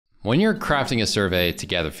When you're crafting a survey to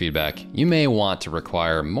gather feedback, you may want to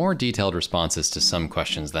require more detailed responses to some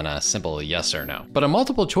questions than a simple yes or no. But a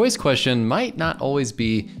multiple choice question might not always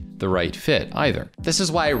be the right fit either. This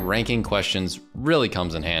is why ranking questions really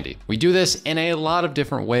comes in handy. We do this in a lot of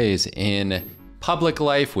different ways in public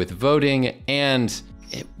life with voting, and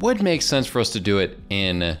it would make sense for us to do it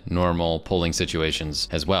in normal polling situations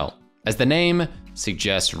as well. As the name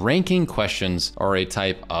suggests, ranking questions are a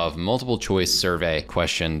type of multiple choice survey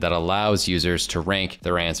question that allows users to rank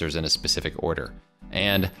their answers in a specific order.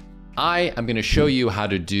 And I am going to show you how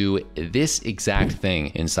to do this exact thing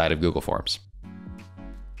inside of Google Forms.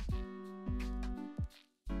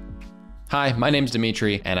 Hi, my name's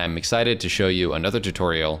Demetri, and I'm excited to show you another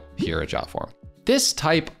tutorial here at Jotform. This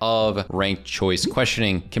type of ranked choice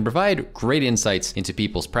questioning can provide great insights into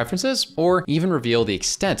people's preferences or even reveal the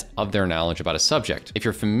extent of their knowledge about a subject. If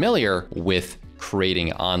you're familiar with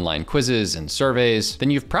creating online quizzes and surveys, then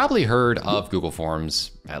you've probably heard of Google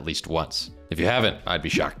Forms at least once. If you haven't, I'd be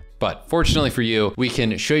shocked. But fortunately for you, we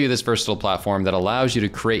can show you this versatile platform that allows you to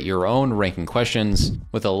create your own ranking questions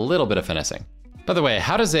with a little bit of finessing. By the way,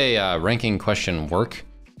 how does a ranking question work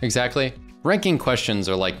exactly? Ranking questions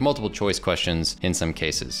are like multiple choice questions in some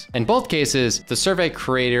cases. In both cases, the survey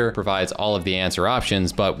creator provides all of the answer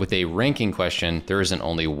options, but with a ranking question, there isn't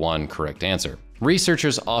only one correct answer.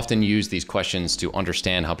 Researchers often use these questions to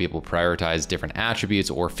understand how people prioritize different attributes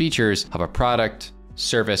or features of a product,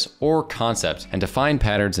 service, or concept, and to find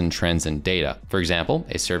patterns and trends in data. For example,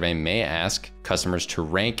 a survey may ask customers to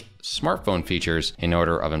rank smartphone features in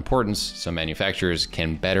order of importance so manufacturers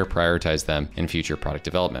can better prioritize them in future product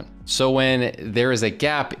development. So when there is a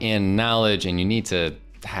gap in knowledge and you need to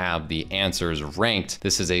have the answers ranked,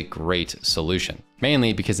 this is a great solution,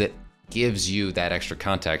 mainly because it gives you that extra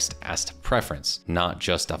context as to preference, not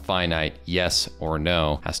just a finite yes or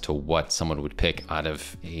no as to what someone would pick out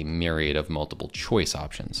of a myriad of multiple choice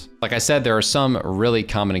options. Like I said, there are some really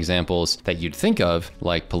common examples that you'd think of,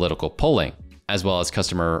 like political polling, as well as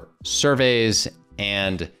customer surveys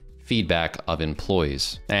and feedback of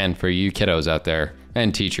employees. And for you kiddos out there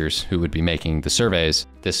and teachers who would be making the surveys,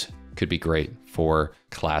 this could be great for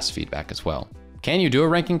class feedback as well. Can you do a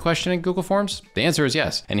ranking question in Google Forms? The answer is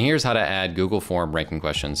yes. And here's how to add Google Form ranking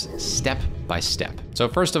questions step by step. So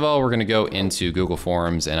first of all, we're gonna go into Google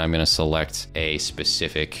Forms and I'm gonna select a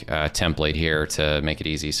specific template here to make it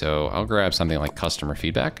easy. So I'll grab something like customer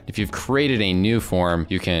feedback. If you've created a new form,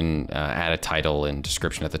 you can add a title and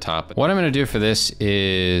description at the top. What I'm gonna do for this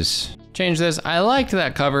is change this. I liked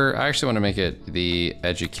that cover. I actually wanna make it the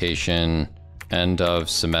education end of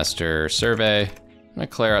semester survey. I'm gonna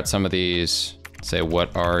clear out some of these. Say,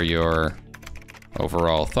 what are your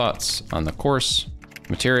overall thoughts on the course?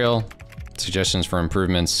 Material, suggestions for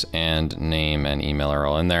improvements, and name and email are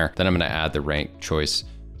all in there. Then I'm gonna add the rank choice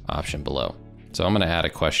option below. So I'm gonna add a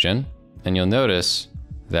question, and you'll notice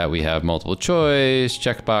that we have multiple choice,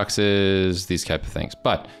 checkboxes, these type of things.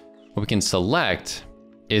 But what we can select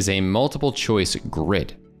is a multiple choice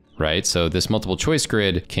grid, right? So this multiple choice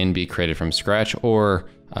grid can be created from scratch or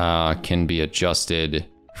can be adjusted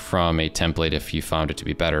from a template if you found it to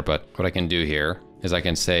be better. But what I can do here is I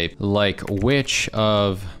can say, like, which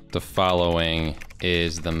of the following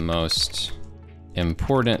is the most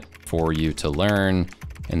important for you to learn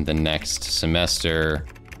in the next semester,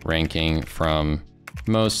 ranking from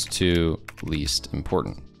most to least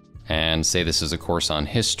important. And say this is a course on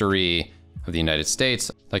history of the United States.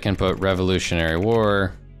 I can put Revolutionary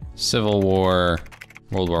War, Civil War,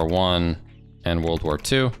 World War I, and World War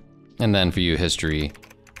II. And then for you history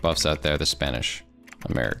buffs out there, the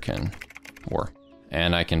Spanish-American War.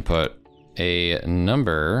 And I can put a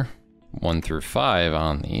number 1 through 5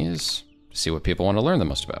 on these to see what people want to learn the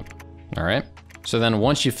most about. All right. So then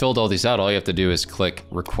once you've filled all these out, all you have to do is click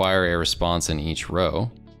require a response in each row.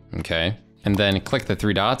 Okay. And then click the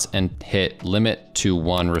 3 dots and hit limit to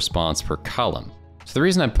 1 response per column. So the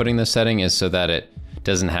reason I'm putting this setting is so that it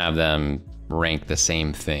doesn't have them rank the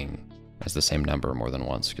same thing as the same number more than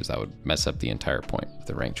once, because that would mess up the entire point of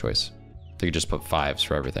the rank choice. They could just put 5s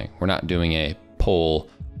for everything. We're not doing a poll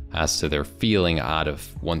as to their feeling out of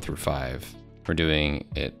 1 through 5. We're doing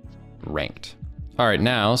it ranked. All right,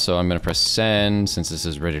 now, so I'm gonna press send since this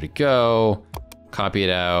is ready to go, copy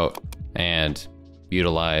it out, and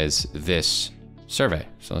utilize this survey.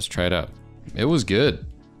 So let's try it out. It was good.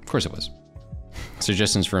 Of course it was.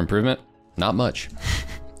 Suggestions for improvement? Not much.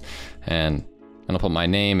 And I'll put my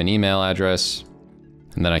name and email address,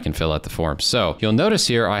 and then I can fill out the form. So you'll notice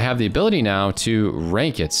here, I have the ability now to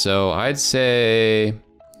rank it. So I'd say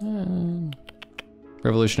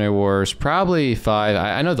Revolutionary Wars, probably 5.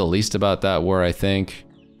 I know the least about that war, I think.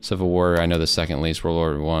 Civil War, I know the second least.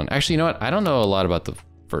 World War I. Actually, you know what? I don't know a lot about the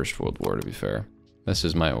First World War, to be fair. This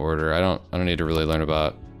is my order. I don't need to really learn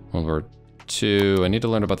about World War II. I need to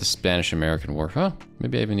learn about the Spanish-American War. Huh?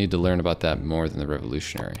 Maybe I even need to learn about that more than the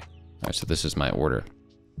Revolutionary. All right, so this is my order.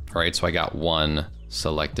 All right, so I got one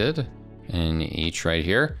selected in each right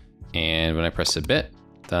here. And when I press submit,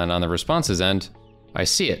 then on the responses end, I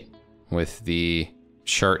see it with the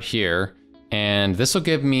chart here. And this will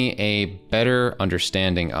give me a better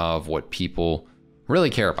understanding of what people really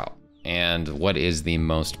care about and what is the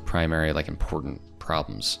most primary, like, important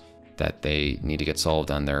problems that they need to get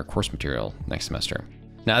solved on their course material next semester.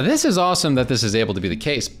 Now, this is awesome that this is able to be the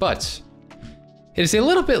case, but it is a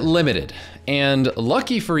little bit limited. And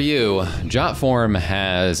lucky for you, Jotform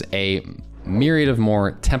has a myriad of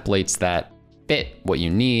more templates that fit what you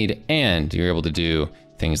need, and you're able to do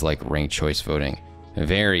things like ranked choice voting.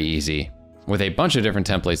 Very easy, with a bunch of different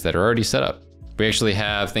templates that are already set up. We actually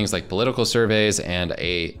have things like political surveys and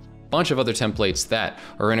a bunch of other templates that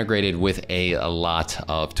are integrated with a lot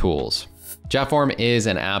of tools. Jotform is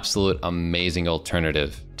an absolute amazing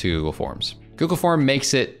alternative to Google Forms. Google Form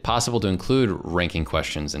makes it possible to include ranking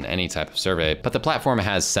questions in any type of survey, but the platform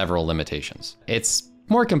has several limitations. It's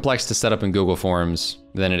more complex to set up in Google Forms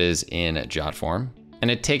than it is in Jotform, and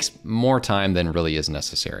it takes more time than really is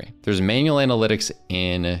necessary. There's manual analytics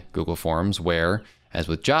in Google Forms where, as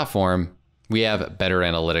with Jotform, we have better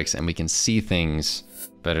analytics and we can see things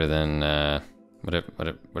better than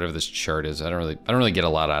whatever this chart is. I don't really get a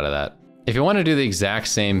lot out of that. If you want to do the exact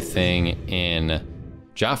same thing in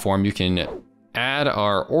Jotform, you can add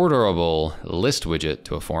our orderable list widget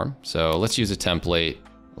to a form. So let's use a template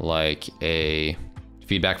like a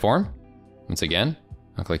feedback form. Once again,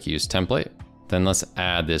 I'll click use template. Then let's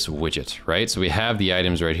add this widget, right? So we have the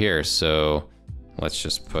items right here. So let's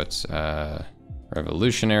just put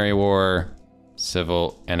Revolutionary War,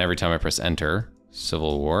 Civil, and every time I press enter,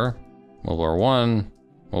 Civil War, World War I,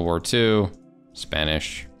 World War II,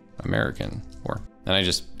 Spanish-American War. And I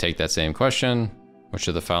just take that same question, which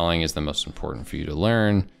of the following is the most important for you to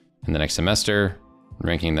learn in the next semester,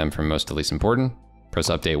 ranking them from most to least important, press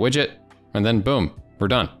update widget, and then boom, we're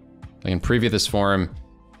done. I can preview this form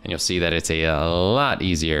and you'll see that it's a lot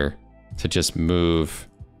easier to just move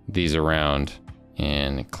these around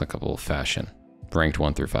in clickable fashion, ranked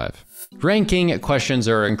 1 through 5. Ranking questions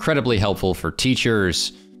are incredibly helpful for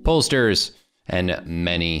teachers, pollsters, and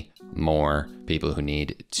many more people who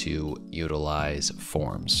need to utilize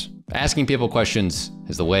forms. Asking people questions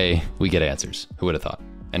is the way we get answers. Who would have thought?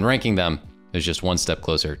 And ranking them is just one step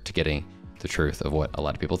closer to getting the truth of what a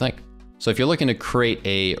lot of people think. So if you're looking to create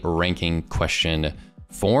a ranking question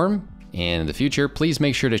form in the future, please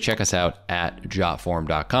make sure to check us out at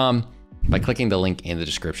jotform.com by clicking the link in the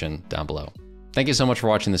description down below. Thank you so much for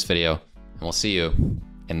watching this video, and we'll see you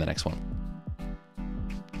in the next one.